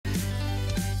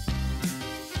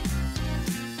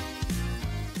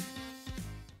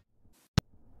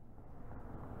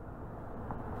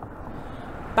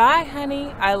Bye,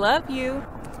 honey. I love you.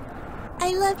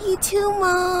 I love you too,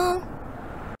 Mom.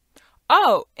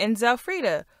 Oh, and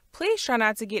Zelfredia, please try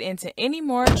not to get into any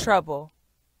more trouble.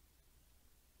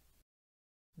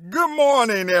 Good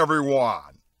morning,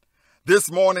 everyone.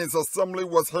 This morning's assembly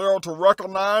was held to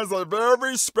recognize a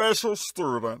very special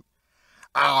student.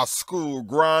 Our school,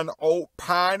 Grand Oak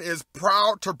Pine, is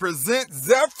proud to present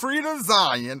Zelfredia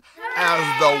Zion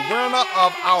as the winner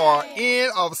of our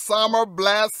End of Summer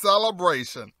Blast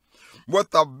celebration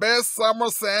with the Best Summer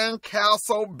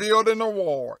Sandcastle Building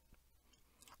Award.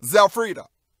 Zelfredia,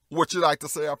 would you like to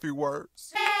say a few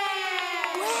words?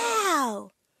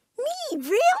 Wow! Me,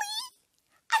 really?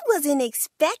 I wasn't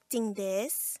expecting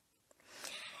this.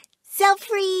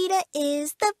 Zelfredia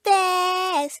is the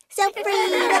best.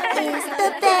 Zelfredia is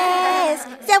the best.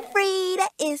 Zelfredia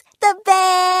is the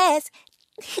best.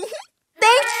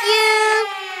 Thank you.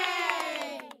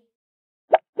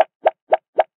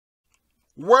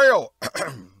 Well,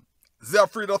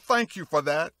 Zelfredia, thank you for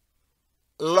that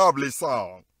lovely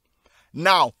song.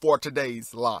 Now for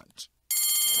today's lunch.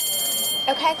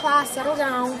 Okay, class, settle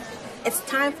down. It's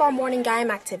time for our morning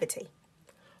game activity.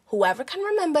 Whoever can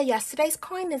remember yesterday's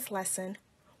kindness lesson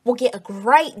will get a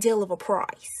great deal of a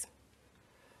prize.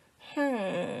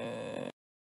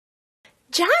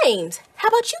 James, how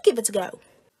about you give it a go?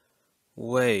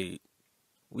 Wait,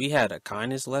 we had a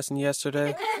kindness lesson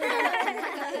yesterday?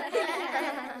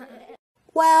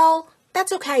 Well,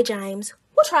 that's okay, James.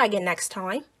 We'll try again next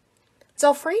time.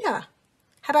 Zelfredia,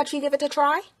 how about you give it a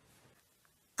try?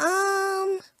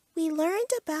 We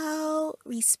learned about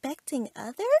respecting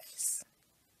others?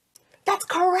 That's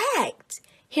correct.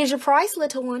 Here's your prize,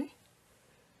 little one.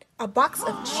 A box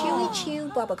of Chewy Chew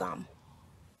bubblegum.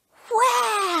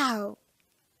 Wow!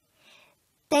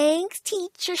 Thanks,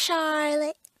 Teacher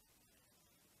Charlotte.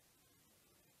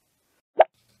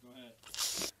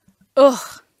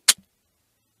 Ugh.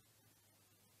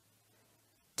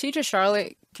 Teacher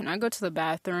Charlotte, can I go to the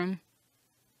bathroom?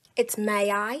 It's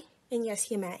may I, and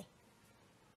yes, you may.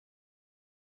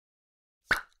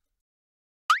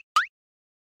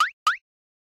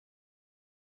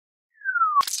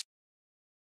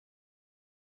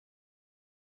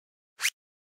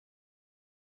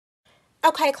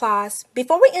 Okay, class,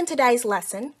 before we end today's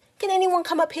lesson, can anyone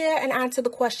come up here and answer the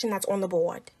question that's on the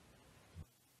board?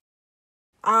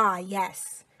 Ah,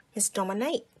 yes, Miss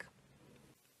Dominique.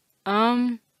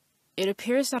 It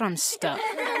appears that I'm stuck.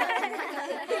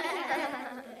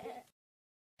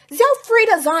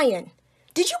 Zelfredia Zion,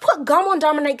 did you put gum on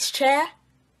Dominique's chair?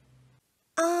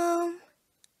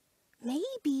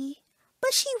 Maybe,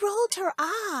 but she rolled her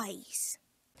eyes.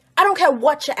 I don't care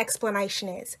what your explanation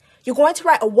is. You're going to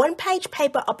write a one-page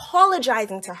paper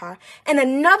apologizing to her and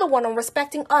another one on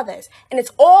respecting others, and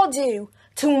it's all due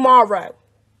tomorrow.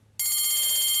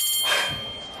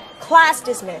 Class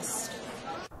dismissed.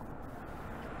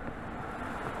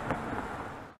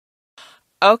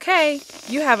 Okay,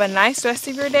 you have a nice rest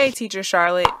of your day, Teacher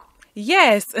Charlotte.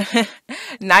 Yes,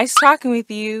 nice talking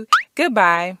with you.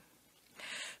 Goodbye.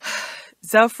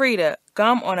 Zelfredia,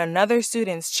 gum on another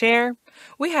student's chair?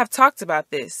 We have talked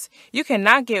about this. You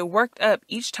cannot get worked up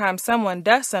each time someone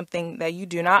does something that you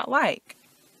do not like.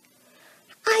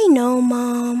 I know,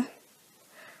 Mom.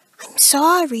 I'm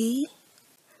sorry.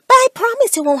 But I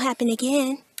promise it won't happen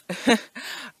again.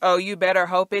 Oh, you better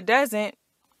hope it doesn't.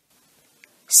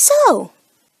 So,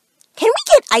 can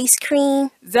we get ice cream?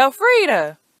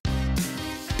 Zelfredia!